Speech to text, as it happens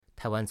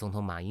台湾总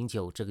统马英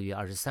九这个月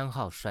23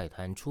号率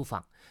团出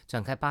访，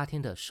展开8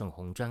天的圣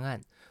宏专案，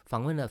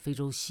访问了非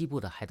洲西部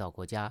的海岛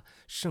国家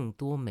圣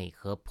多美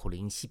和普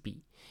林西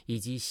比，以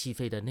及西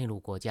非的内陆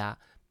国家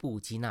布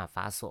基纳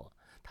法索。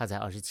他在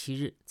27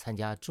日参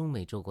加中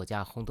美洲国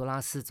家洪都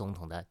拉斯总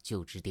统的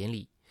就职典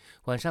礼，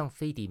晚上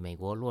飞抵美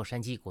国洛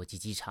杉矶国际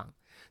机场。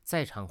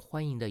在场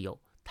欢迎的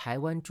有台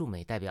湾驻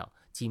美代表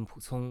金溥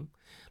聪、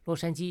洛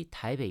杉矶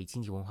台北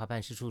经济文化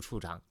办事处处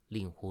长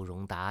令狐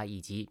荣达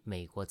以及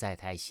美国在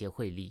台协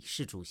会理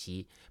事主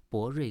席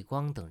博瑞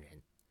光等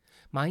人。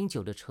马英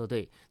九的车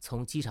队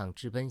从机场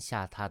直奔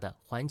下榻的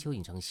环球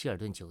影城希尔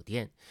顿酒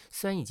店，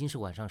虽然已经是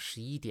晚上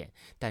11点，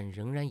但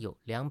仍然有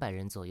200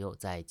人左右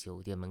在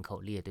酒店门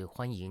口列队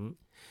欢迎。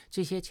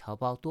这些侨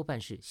胞多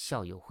半是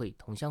校友会、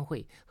同乡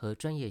会和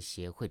专业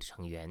协会的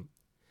成员。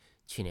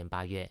去年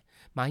8月，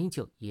马英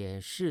九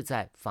也是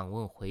在访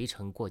问回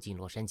程过境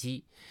洛杉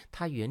矶，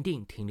他原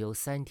定停留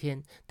3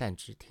天，但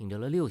只停留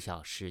了6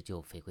小时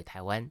就飞回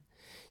台湾。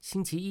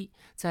星期一，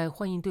在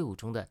欢迎队伍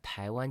中的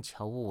台湾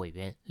侨务委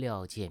员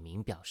廖介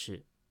明表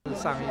示，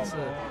上一次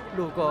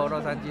路过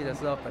洛杉矶的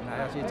时候，本来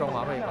要去中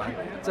华会馆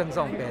赠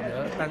送匾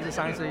额，但是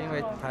上一次因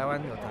为台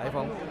湾有台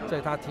风，所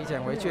以他提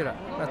前回去了。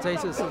那这一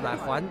次是来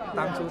还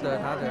当初的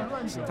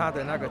他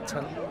的那个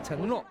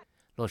承诺。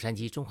洛杉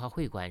矶中华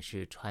会馆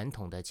是传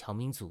统的侨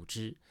民组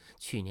织，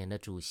去年的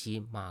主席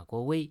马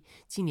国威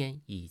今年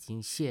已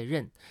经卸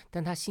任，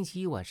但他星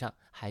期一晚上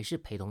还是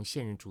陪同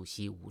现任主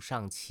席伍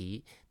尚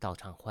奇到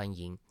场欢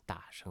迎，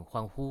大声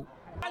欢呼。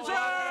万岁！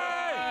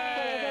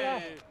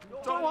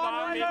中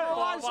华民国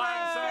万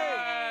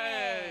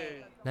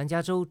岁！南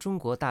加州中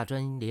国大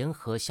专联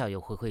合校友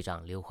会会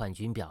长刘焕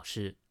军表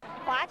示，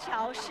华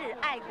侨是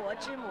爱国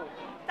之母，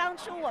当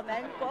初我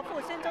们国父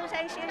孙中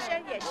山先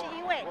生也是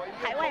因为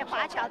海外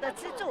华侨的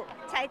资助，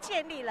才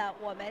建立了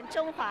我们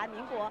中华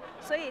民国，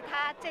所以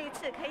他这一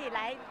次可以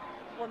来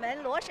我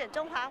们罗省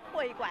中华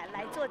会馆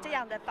来做这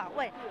样的访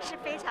问，是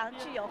非常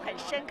具有很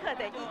深刻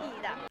的意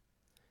义的。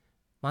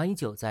马英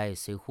九在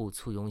随扈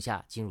簇拥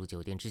下进入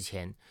酒店之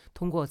前，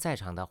通过在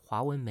场的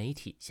华文媒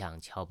体向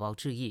侨胞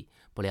致意，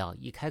不料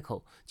一开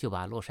口就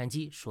把洛杉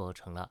矶说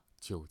成了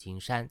旧金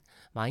山。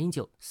马英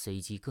九随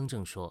即更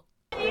正说，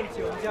英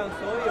九向所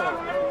有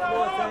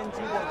洛杉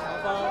矶的侨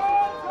胞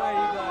拜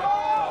一个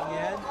早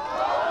年，祝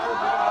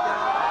福大家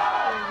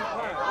更愉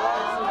快，万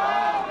事如意，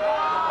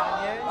马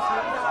年行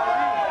大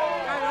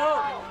运，加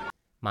油！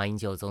马英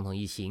九总统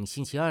一行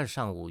星期二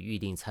上午预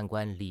定参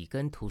观里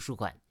根图书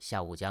馆，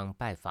下午将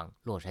拜访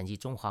洛杉矶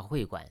中华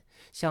会馆，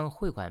向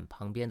会馆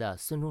旁边的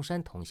孙中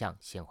山铜像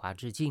献花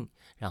致敬，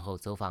然后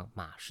走访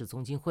马氏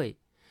宗亲会。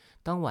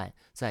当晚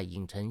在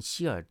影城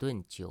希尔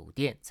顿酒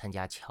店参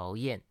加侨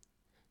宴，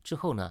之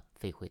后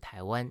飞回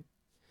台湾。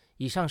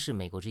以上是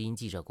美国之音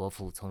记者国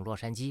府从洛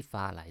杉矶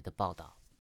发来的报道。